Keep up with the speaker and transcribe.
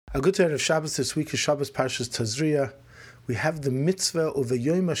A good day of Shabbos this week is Shabbos Parshas Tazria. We have the mitzvah of a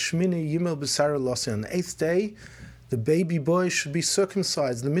Yom HaShmini Yimel B'Sara Losi. On the 8th day, the baby boy should be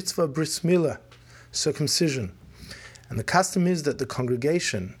circumcised. The mitzvah of Bris mila, circumcision. And the custom is that the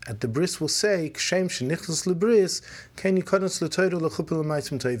congregation at the Bris will say, Kshem shenichlas lebris, ken yikonos l'toiro l'chuppah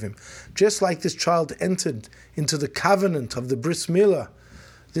l'maisim tovim. Just like this child entered into the covenant of the Bris mila,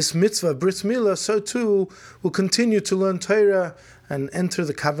 this mitzvah, Bris mila, so too will continue to learn Torah and enter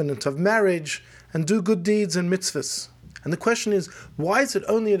the covenant of marriage and do good deeds and mitzvahs. And the question is, why is it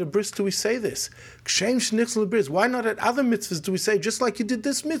only at a bris do we say this? Why not at other mitzvahs do we say, just like you did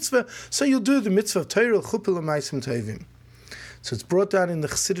this mitzvah, so you'll do the mitzvah of Torah, chuppah l'maisim tovim. So it's brought down in the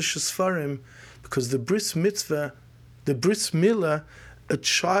Chassidish Sfarim, because the bris mitzvah, the bris mila, a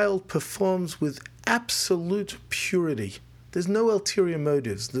child performs with absolute purity. There's no ulterior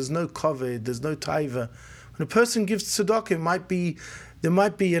motives. There's no kavod. There's no taiva. When a person gives tzedakah, there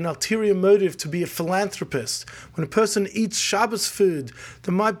might be an ulterior motive to be a philanthropist. When a person eats Shabbos food,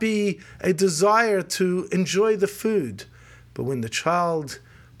 there might be a desire to enjoy the food. But when the child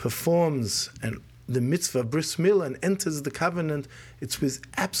performs the mitzvah bris milah and enters the covenant, it's with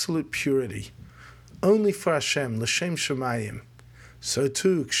absolute purity, only for Hashem, l'shem shemayim. So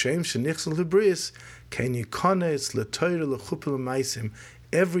too, kshem shenichlas lebris, ken yikonos l'toiro l'chuppah l'maisim.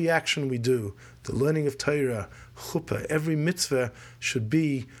 Every action we do, the learning of Torah, chuppah, every mitzvah should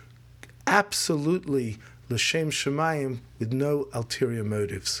be absolutely l'shem shemayim with no ulterior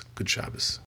motives. Good Shabbos.